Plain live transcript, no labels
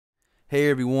Hey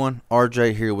everyone,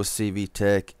 RJ here with CV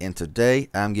Tech, and today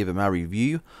I'm giving my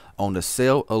review on the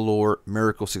CellAllure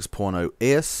Miracle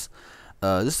 6.0S.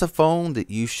 Is this a phone that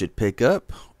you should pick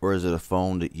up, or is it a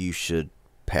phone that you should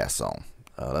pass on?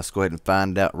 Let's go ahead and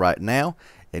find out right now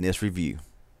in this review.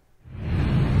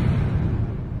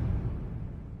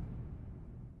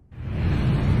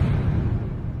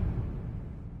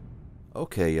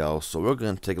 Okay, y'all, so we're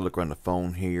going to take a look around the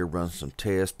phone here, run some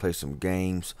tests, play some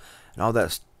games, and all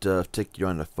that stuff, take you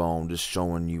on the phone, just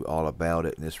showing you all about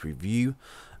it in this review.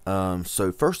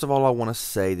 So first of all, I want to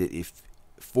say that if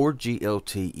 4G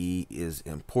LTE is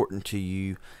important to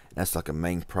you, that's like a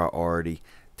main priority,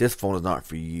 this phone is not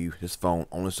for you. This phone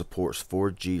only supports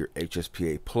 4G or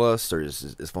HSPA+,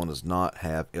 so this phone does not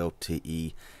have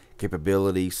LTE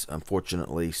capabilities,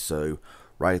 unfortunately, so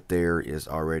right there is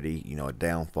already, a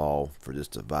downfall for this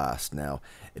device. Now,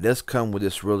 it does come with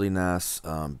this really nice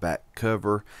back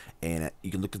cover, and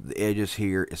you can look at the edges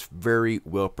here. It's very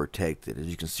well protected, as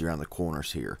you can see around the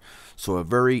corners here. So a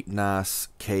very nice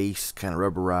case, kind of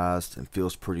rubberized, and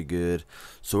feels pretty good.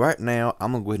 So right now,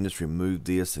 I'm gonna go ahead and just remove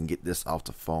this and get this off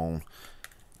the phone.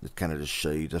 Just kind of just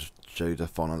show you the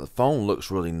phone. Now, the phone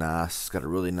looks really nice. It's got a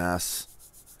really nice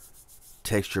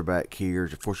texture back here.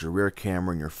 Of course, your rear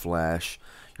camera and your flash,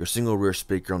 your single rear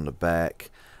speaker on the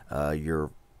back, your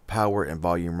power and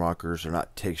volume rockers are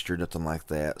not textured, nothing like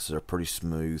that, so they're pretty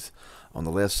smooth. On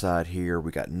the left side here,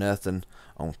 we got nothing.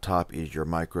 On top is your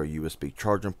micro USB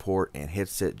charging port and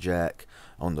headset jack.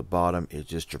 On the bottom is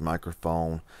just your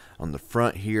microphone. On the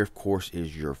front here, of course,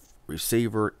 is your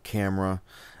receiver, camera,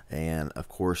 and of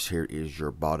course here is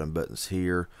your bottom buttons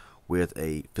here with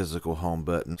a physical home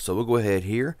button. So we'll go ahead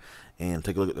here and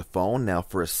take a look at the phone. Now,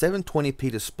 for a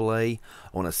 720p display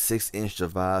on a 6-inch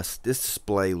device, this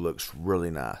display looks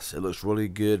really nice. It looks really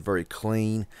good, very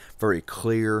clean, very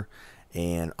clear,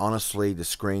 and honestly the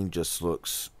screen just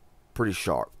looks pretty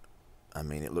sharp. I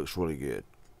mean, it looks really good.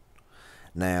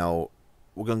 Now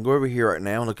we're going to go over here right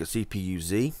now and look at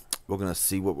CPU-Z. We're going to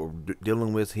see what we're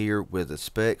dealing with here with the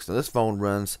specs. Now, this phone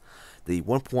runs the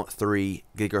 1.3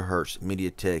 gigahertz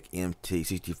MediaTek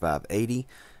MT6580,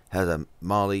 has a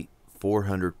Mali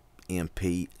 400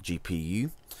 MP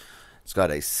GPU. It's got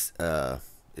a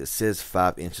it says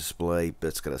 5-inch display, but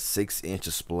it's got a 6-inch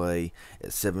display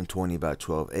at 720 by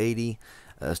 1280.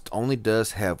 It only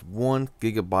does have 1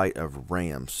 gigabyte of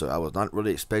RAM, so I was not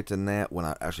really expecting that when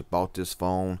I actually bought this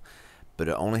phone, but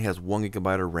it only has 1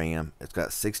 gigabyte of RAM. It's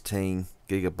got 16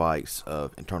 gigabytes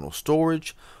of internal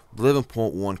storage,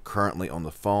 11.1 currently on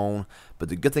the phone. But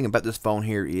the good thing about this phone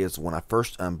here is when I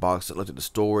first unboxed it, looked at the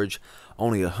storage,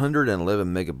 only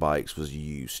 111 megabytes was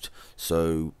used,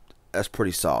 so that's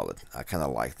pretty solid. I kind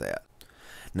of like that.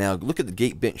 Now look at the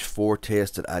Geekbench 4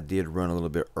 test that I did run a little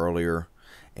bit earlier,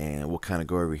 and we'll kind of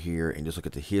go over here and just look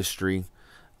at the history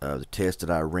of the test that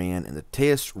I ran, and the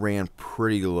test ran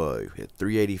pretty low at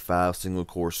 385 single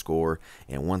core score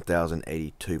and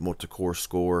 1082 multi-core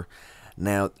score.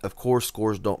 Now, of course,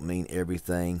 scores don't mean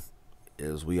everything.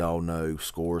 As we all know,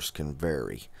 scores can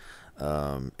vary.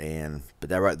 But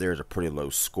that right there is a pretty low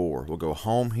score. We'll go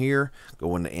home here,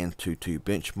 go into Antutu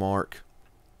benchmark,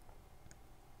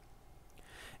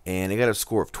 and it got a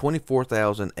score of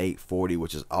 24,840,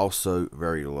 which is also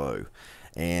very low.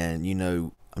 And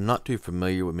I'm not too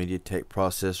familiar with MediaTek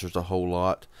processors a whole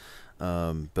lot.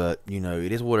 But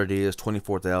it is what it is,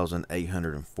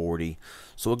 24,840.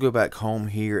 So we'll go back home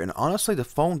here, and honestly the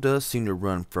phone does seem to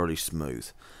run fairly smooth.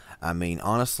 I mean,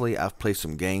 honestly, I've played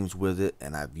some games with it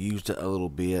and I've used it a little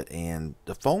bit, and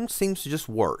the phone seems to just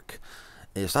work.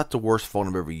 It's not the worst phone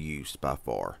I've ever used by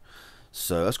far.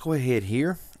 So let's go ahead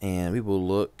here and we will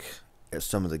look at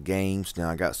some of the games.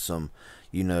 Now I got some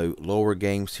lower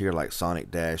games here like Sonic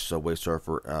Dash, Subway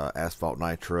Surfer, Asphalt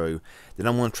Nitro. Then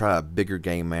I'm going to try a bigger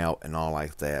game out and all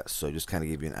like that, so just kind of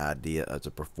give you an idea of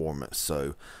the performance.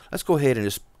 So let's go ahead and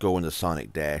just go into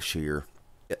Sonic Dash here.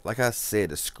 Like I said,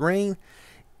 the screen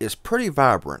is pretty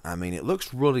vibrant. I mean, it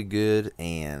looks really good,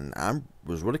 and I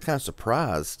was really kind of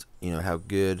surprised how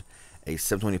good a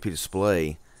 720p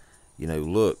display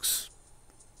looks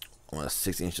on a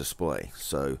 6-inch display.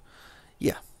 So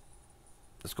yeah,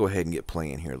 let's go ahead and get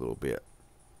playing here a little bit.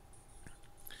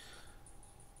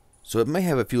 So it may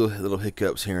have a few little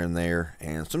hiccups here and there,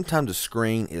 and sometimes the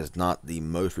screen is not the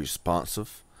most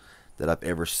responsive that I've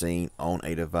ever seen on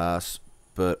a device,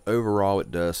 but overall it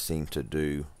does seem to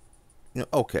do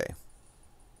okay.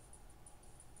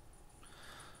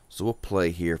 So we'll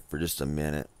play here for just a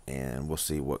minute and we'll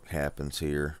see what happens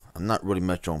here. I'm not really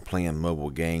much on playing mobile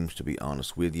games, to be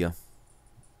honest with you.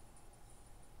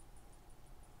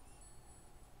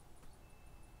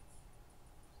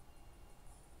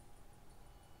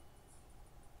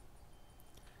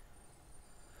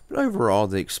 But overall,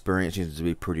 the experience seems to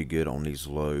be pretty good on these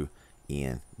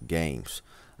low-end games.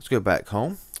 Let's go back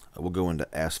home. We'll go into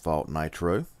Asphalt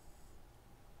Nitro.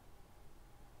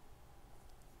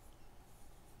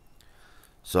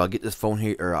 So I'll get this phone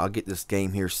here, or I'll get this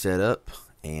game here set up,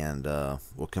 and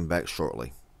we'll come back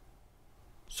shortly.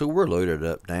 So we're loaded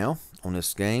up now on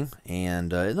this game,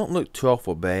 and it don't look too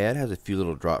awful bad. It has a few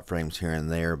little drop frames here and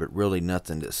there, but really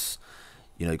nothing that's,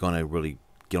 you know, going to really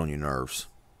get on your nerves.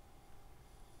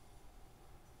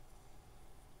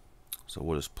 So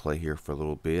we'll just play here for a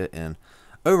little bit, and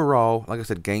overall, like I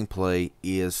said, gameplay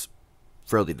is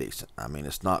fairly decent. I mean,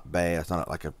 it's not bad. It's not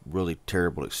like a really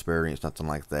terrible experience, nothing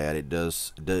like that. It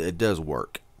does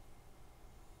work.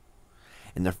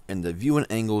 And the viewing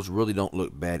angles really don't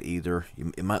look bad either.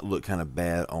 It might look kind of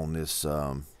bad on this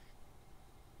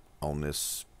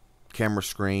camera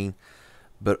screen,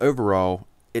 but overall,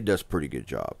 it does a pretty good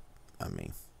job. I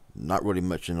mean, not really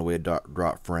much in the way of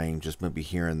drop frame, just maybe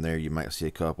here and there you might see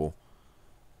a couple.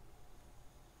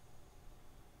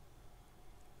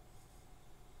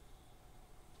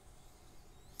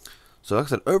 So like I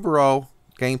said, overall,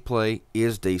 gameplay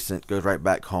is decent. Goes right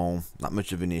back home. Not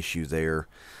much of an issue there.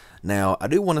 Now, I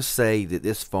do want to say that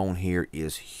this phone here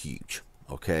is huge.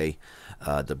 Okay,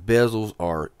 the bezels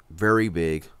are very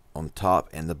big on top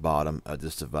and the bottom of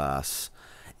this device.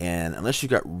 And unless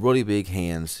you've got really big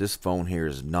hands, this phone here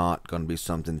is not going to be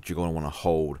something that you're going to want to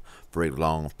hold for a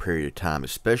long period of time,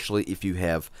 especially if you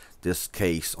have this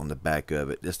case on the back of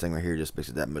it. This thing right here just makes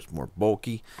it that much more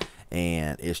bulky,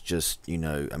 and it's just, you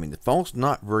know, I mean, the phone's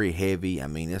not very heavy. I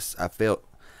mean, I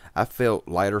felt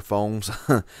lighter phones.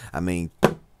 I mean,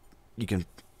 you can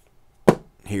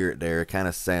hear it there. It kind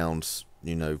of sounds,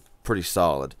 you know, pretty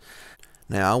solid.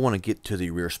 Now I want to get to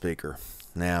the rear speaker.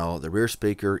 Now, the rear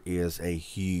speaker is a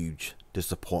huge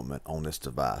disappointment on this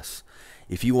device.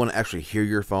 If you want to actually hear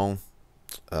your phone,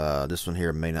 this one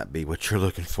here may not be what you're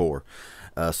looking for.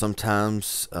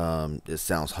 Sometimes it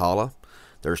sounds hollow.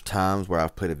 There's times where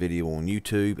I've played a video on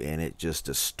YouTube and it just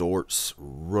distorts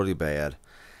really bad.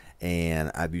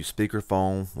 And I've used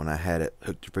speakerphone when I had it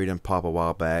hooked to Freedom Pop a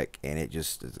while back, and it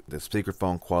just, the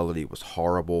speakerphone quality was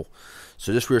horrible.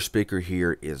 So this rear speaker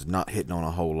here is not hitting on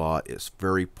a whole lot. It's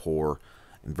very poor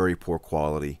and very poor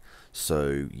quality.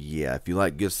 So yeah, if you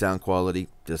like good sound quality,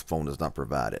 this phone does not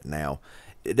provide it. Now,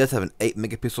 it does have an 8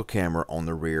 megapixel camera on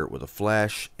the rear with a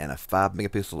flash and a 5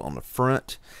 megapixel on the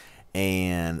front.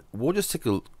 And we'll just take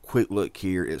a quick look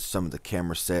here at some of the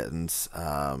camera settings.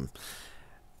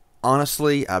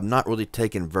 Honestly, I've not really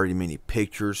taken very many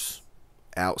pictures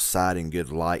outside in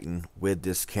good lighting with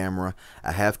this camera.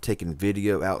 I have taken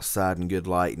video outside in good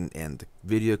lighting, and the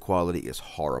video quality is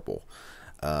horrible.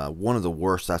 One of the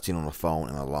worst I've seen on a phone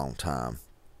in a long time.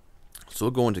 So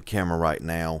we'll go into camera right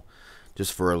now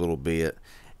just for a little bit.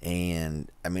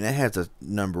 And I mean, it has a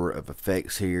number of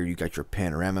effects here. You got your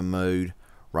panorama mode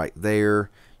right there.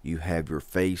 You have your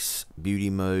face beauty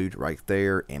mode right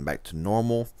there and back to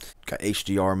normal. Got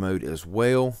HDR mode as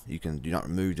well. You can do not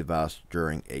remove device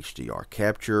during HDR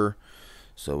capture.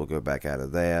 So we'll go back out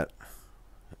of that.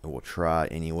 We'll try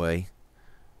anyway.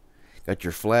 Got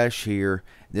your flash here.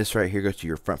 This right here goes to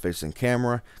your front facing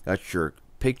camera. Got your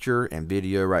picture and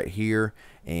video right here.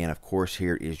 And of course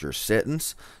here is your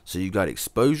settings. So you got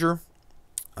exposure.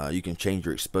 You can change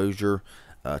your exposure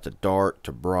to dark,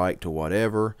 to bright, to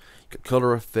whatever. You got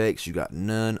color effects. You got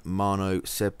none, mono,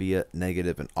 sepia,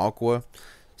 negative, and aqua.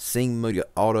 Scene mode, you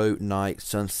got auto, night,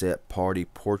 sunset, party,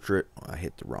 portrait. I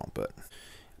hit the wrong button.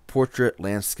 Portrait,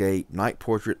 landscape, night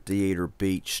portrait, theater,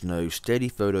 beach, snow, steady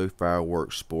photo,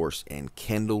 fireworks, sports, and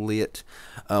candlelit.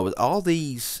 With all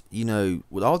these, you know,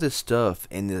 with all this stuff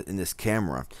in this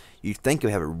camera, you'd think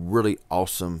you'd have a really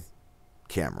awesome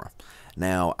camera.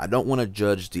 Now, I don't want to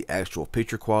judge the actual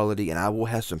picture quality, and I will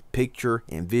have some picture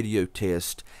and video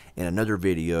tests in another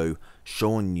video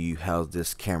showing you how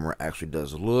this camera actually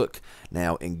does look.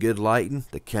 Now, in good lighting,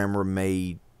 the camera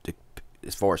may,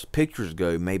 as far as pictures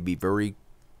go, may be very,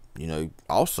 you know,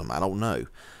 awesome. I don't know.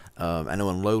 I know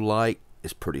in low light,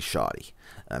 it's pretty shoddy.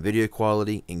 Video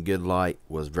quality in good light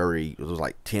was it was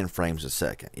like 10 frames a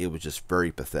second. It was just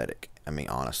very pathetic. I mean,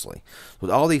 honestly.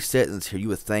 With all these settings here, you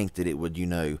would think that it would, you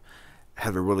know,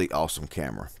 have a really awesome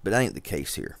camera, but that ain't the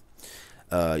case here.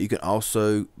 You can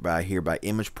also, by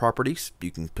image properties, you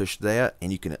can push that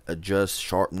and you can adjust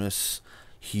sharpness,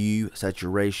 hue,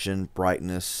 saturation,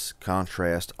 brightness,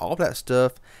 contrast, all that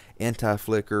stuff,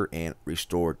 anti-flicker, and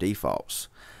restore defaults.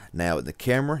 Now in the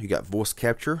camera, you got voice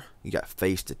capture, you got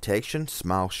face detection,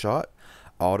 smile shot,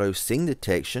 auto scene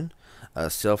detection,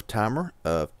 self timer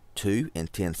of 2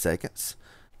 and 10 seconds.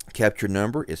 Capture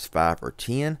number is 5 or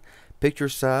 10. Picture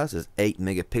size is 8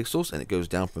 megapixels, and it goes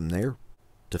down from there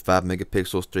to 5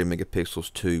 megapixels, 3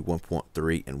 megapixels, 2,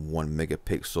 1.3, and 1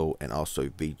 megapixel, and also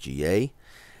VGA.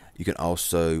 You can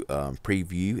also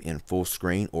preview in full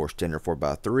screen or standard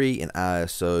 4:3, and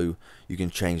ISO, you can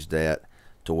change that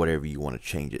to whatever you want to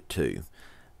change it to.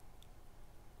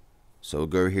 So we'll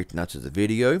go here now to the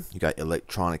video. You got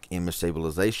electronic image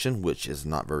stabilization, which is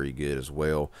not very good as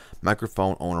well.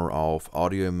 Microphone on or off.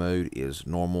 Audio mode is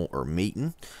normal or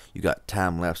meeting. You got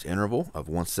time-lapse interval of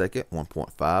 1 second,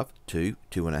 1.5, 2,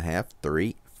 2.5,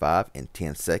 3, 5, and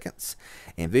 10 seconds.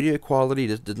 And video quality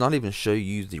does not even show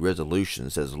you the resolution.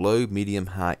 It says low, medium,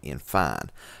 high, and fine.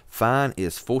 Fine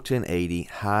is full 1080,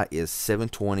 high is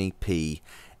 720p,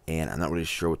 and I'm not really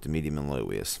sure what the medium and low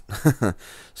is.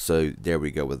 So there we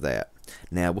go with that.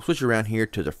 Now we'll switch around here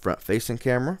to the front facing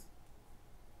camera.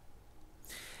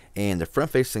 And the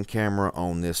front facing camera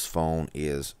on this phone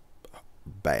is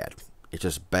bad. It's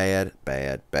just bad,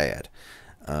 bad, bad.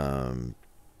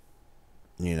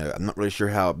 You know, I'm not really sure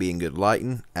how it'd be in good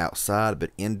lighting outside, but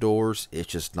indoors,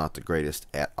 it's just not the greatest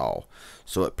at all.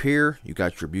 So up here, you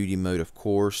got your beauty mode, of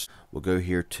course. We'll go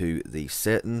here to the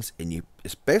settings, and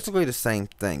it's basically the same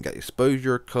thing. Got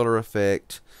exposure, color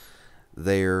effect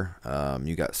there.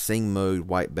 You got scene mode,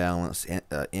 white balance,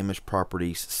 image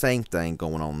properties, same thing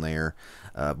going on there.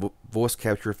 Voice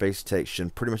capture, face detection,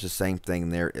 pretty much the same thing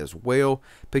there as well.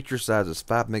 Picture size is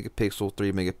 5 megapixel,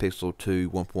 3 megapixel, 2,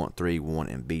 1.3, 1,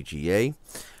 and VGA.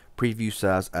 Preview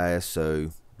size,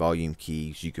 ISO, volume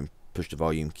keys. You can push the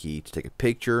volume key to take a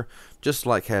picture, just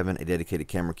like having a dedicated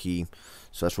camera key.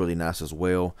 So that's really nice as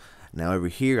well. Now over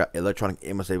here, got electronic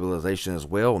image stabilization as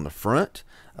well on the front.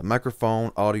 A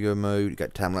microphone, audio mode, you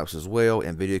got time lapse as well,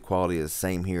 and video quality is the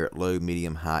same here at low,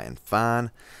 medium, high, and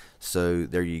fine. So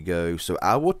there you go. So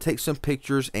I will take some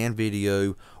pictures and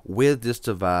video with this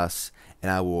device,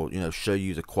 and I will, show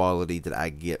you the quality that I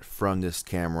get from this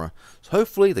camera. So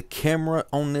hopefully the camera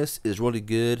on this is really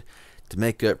good to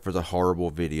make up for the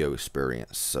horrible video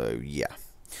experience. So yeah,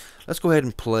 let's go ahead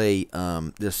and play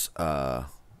this.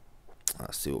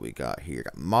 Let's see what we got here.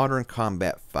 Got Modern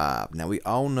Combat 5. Now we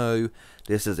all know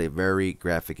this is a very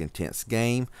graphic intense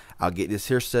game. I'll get this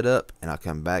here set up and I'll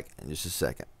come back in just a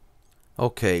second.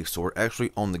 Okay, so we're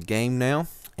actually on the game now,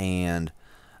 and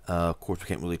of course we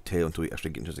can't really tell until we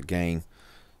actually get into the game.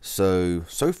 So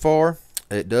far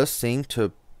it does seem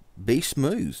to be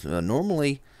smooth.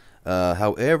 Normally,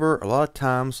 however, a lot of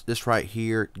times this right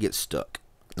here gets stuck.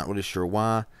 Not really sure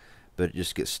why, but it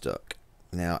just gets stuck.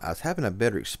 Now I was having a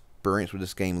better experience with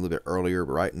this game a little bit earlier,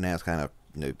 but right now it's kind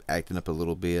of acting up a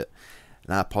little bit,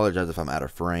 and I apologize if I'm out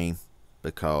of frame,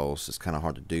 because it's kind of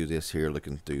hard to do this here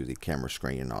looking through the camera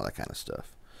screen and all that kind of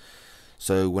stuff.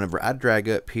 So whenever I drag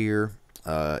up here,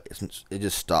 it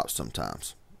just stops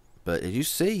sometimes. But as you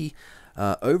see,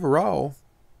 overall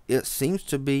it seems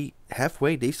to be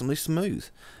halfway decently smooth.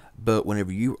 But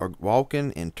whenever you are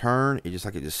walking and turn, it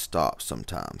just stops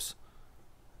sometimes.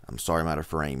 I'm sorry I'm out of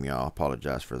frame, y'all.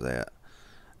 Apologize for that.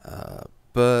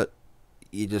 But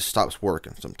it just stops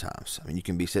working sometimes. I mean, you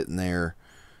can be sitting there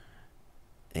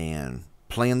and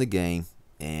playing the game,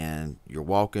 and you're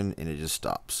walking, and it just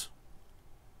stops.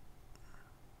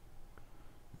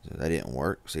 So that didn't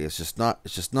work. See, it's just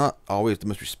not always the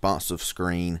most responsive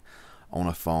screen on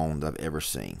a phone that I've ever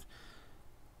seen.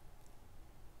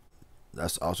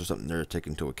 That's also something there to take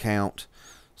into account.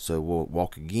 So we'll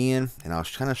walk again, and I'll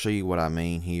kind of show you what I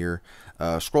mean here.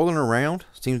 Scrolling around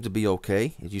seems to be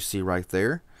okay, as you see right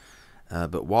there.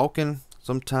 But walking,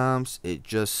 sometimes it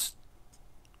just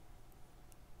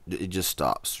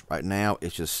stops. Right now,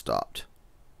 it's just stopped.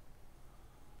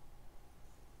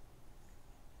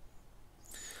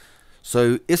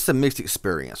 So it's a mixed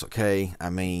experience, okay? I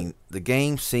mean, the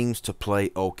game seems to play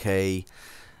okay,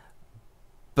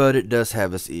 but it does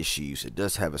have its issues. It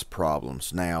does have its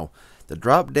problems. Now, the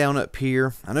drop down up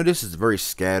here, I know this is a very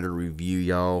scattered review,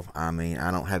 y'all. I mean,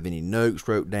 I don't have any notes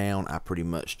wrote down. I pretty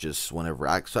much just, whenever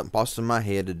something pops in my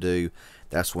head to do,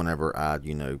 that's whenever I,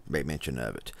 make mention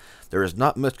of it. There is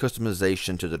not much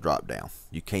customization to the drop down.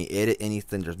 You can't edit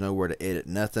anything. There's nowhere to edit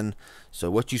nothing.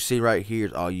 So what you see right here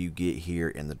is all you get here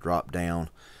in the drop down.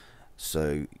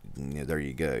 So there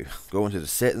you go. Go into the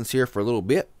settings here for a little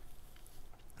bit.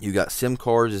 You got SIM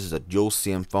cards. This is a dual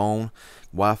SIM phone.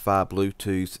 Wi-Fi,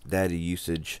 Bluetooth, data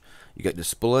usage. You got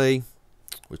display,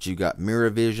 which you got mirror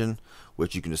vision,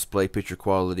 which you can display picture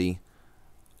quality,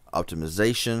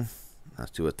 optimization.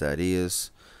 Let's see what that is.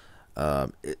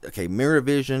 Okay, mirror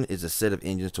vision is a set of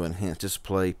engines to enhance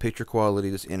display picture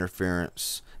quality. This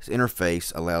interface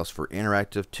allows for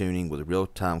interactive tuning with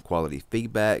real-time quality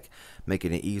feedback,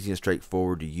 making it easy and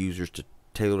straightforward to users to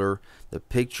tailor the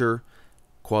picture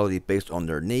quality based on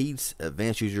their needs.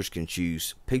 Advanced users can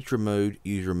choose picture mode,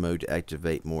 user mode to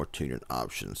activate more tuning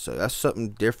options. So that's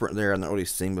something different there I've not really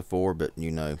seen before, but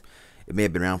you know, it may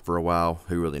have been around for a while.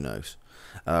 Who really knows?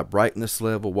 Brightness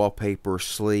level, wallpaper,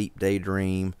 sleep,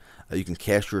 daydream. You can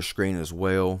cast your screen as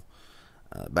well.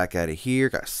 Back out of here,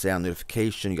 got sound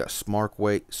notification. You got smart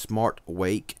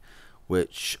wake,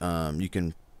 which you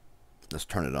can, let's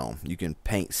turn it on. You can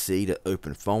paint C to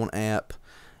open phone app.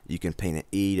 You can paint an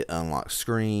E to unlock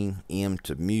screen, M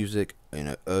to music, you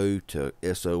know, O to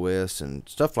SOS and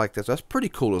stuff like that. So that's pretty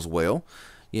cool as well.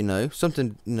 You know,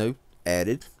 something, you know,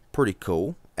 added. Pretty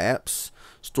cool. Apps,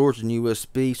 storage and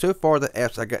USB. So far, the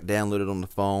apps I got downloaded on the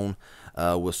phone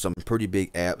was some pretty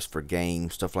big apps for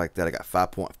games, stuff like that. I got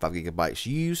 5.5 gigabytes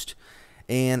used.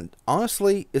 And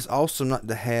honestly, it's awesome not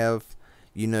to have,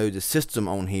 you know, the system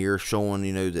on here showing,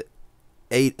 you know, that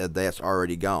 8 of that's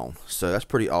already gone. So that's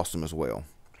pretty awesome as well.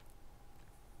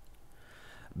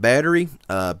 Battery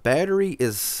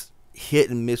is hit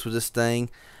and miss with this thing.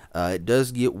 It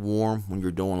does get warm when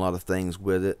you're doing a lot of things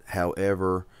with it.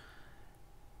 However,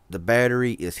 the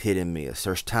battery is hit and miss.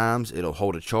 There's times it'll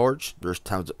hold a charge. There's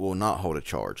times it will not hold a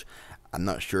charge. I'm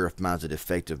not sure if mine's a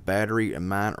defective battery in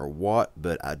mine or what,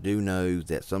 but I do know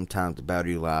that sometimes the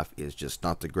battery life is just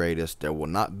not the greatest. There will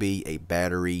not be a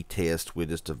battery test with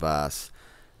this device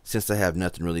since I have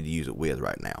nothing really to use it with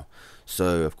right now.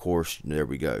 So, of course, there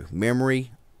we go.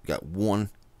 Memory, got 1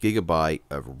 gigabyte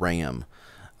of RAM.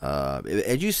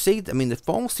 As you see, I mean, the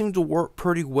phone seemed to work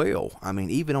pretty well. I mean,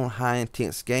 even on high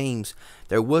intense games,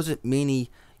 there wasn't many,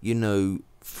 you know,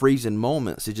 freezing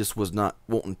moments. It just was not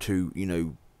wanting to, you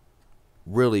know,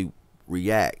 really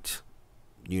react,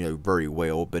 you know, very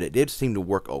well. But it did seem to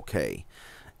work okay.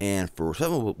 And for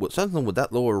something with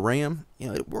that lower RAM, you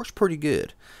know, it works pretty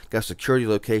good. Got security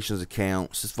locations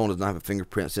accounts. This phone does not have a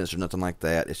fingerprint sensor, nothing like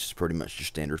that. It's just pretty much your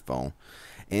standard phone.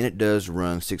 And it does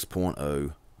run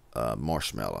 6.0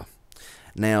 Marshmallow.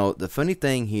 Now, the funny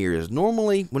thing here is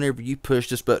normally whenever you push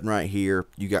this button right here,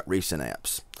 you got recent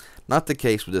apps. Not the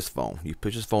case with this phone. You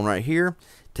push this phone right here,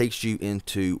 takes you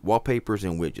into wallpapers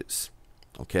and widgets.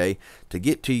 Okay, to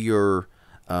get to your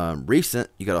recent,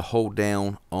 you got to hold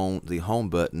down on the home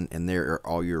button, and there are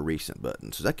all your recent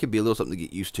buttons. So that could be a little something to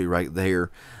get used to right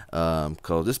there,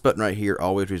 because this button right here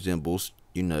always resembles,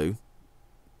 you know,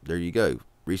 there you go,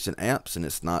 recent apps, and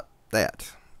it's not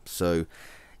that. So,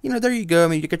 you know, there you go. I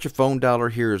mean, you got your phone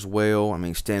dialer here as well. I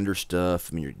mean, standard stuff.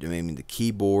 I mean, the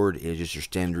keyboard is just your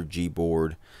standard G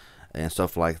board and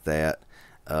stuff like that.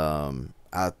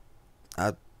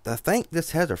 I think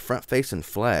this has a front-facing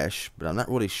flash, but I'm not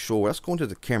really sure. Let's go into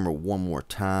the camera one more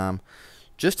time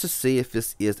just to see if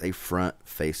this is a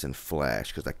front-facing flash,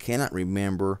 because I cannot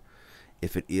remember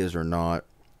if it is or not.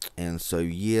 And so,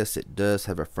 yes, it does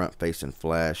have a front-facing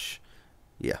flash.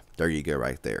 Yeah, there you go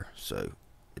right there. So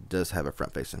it does have a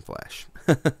front-facing flash.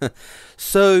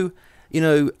 So, you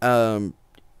know,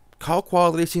 call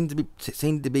quality seemed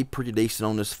to be pretty decent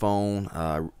on this phone.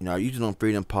 You know, I used it on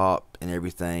Freedom Pop and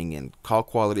everything, and call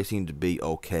quality seemed to be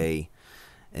okay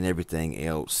and everything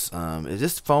else. Is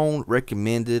this phone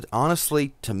recommended?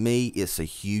 Honestly, to me, it's a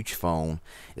huge phone.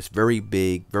 It's very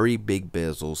big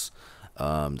bezels.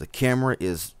 The camera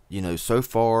is, you know, so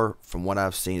far from what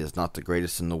I've seen, is not the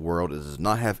greatest in the world. It does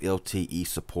not have LTE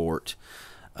support.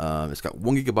 It's got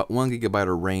 1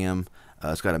 gigabyte of RAM.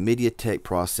 It's got a MediaTek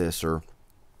processor.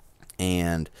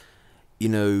 And, you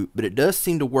know, but it does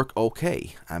seem to work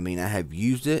okay. I mean, I have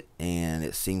used it, and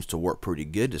it seems to work pretty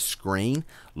good. The screen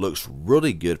looks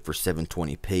really good for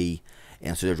 720p,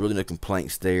 and so there's really no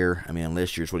complaints there. I mean,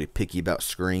 unless you're just really picky about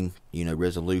screen, you know,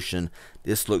 resolution,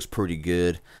 this looks pretty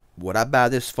good. Would I buy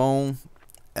this phone?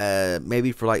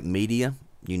 Maybe for like media,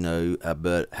 you know,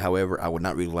 but however, I would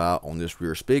not rely on this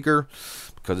rear speaker,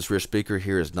 because this rear speaker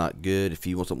here is not good. If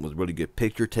you want something with really good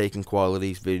picture taking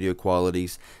qualities, video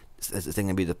qualities, it's going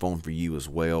to be the phone for you as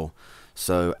well.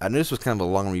 So I know this was kind of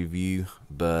a long review,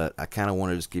 but I kind of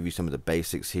want to just give you some of the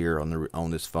basics here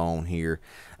on this phone here.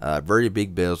 Very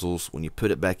big bezels. When you put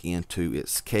it back into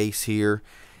its case here,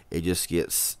 it just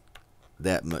gets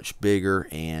that much bigger,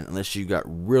 and unless you got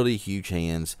really huge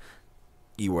hands,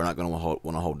 you are not going to want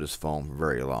to hold this phone for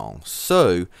very long.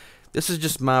 So this is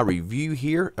just my review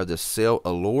here of the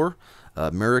CellAllure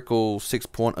Miracle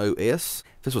 6.0S.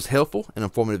 If this was helpful and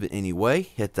informative in any way,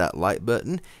 hit that like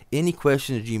button. Any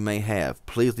questions you may have,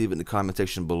 please leave it in the comment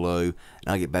section below, and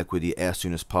I'll get back with you as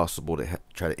soon as possible to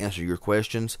try to answer your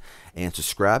questions. And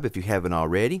subscribe if you haven't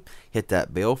already. Hit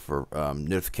that bell for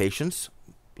notifications,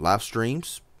 live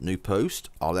streams, new posts,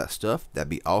 all that stuff. That'd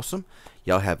be awesome.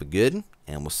 Y'all have a good one,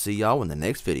 and we'll see y'all in the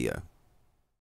next video.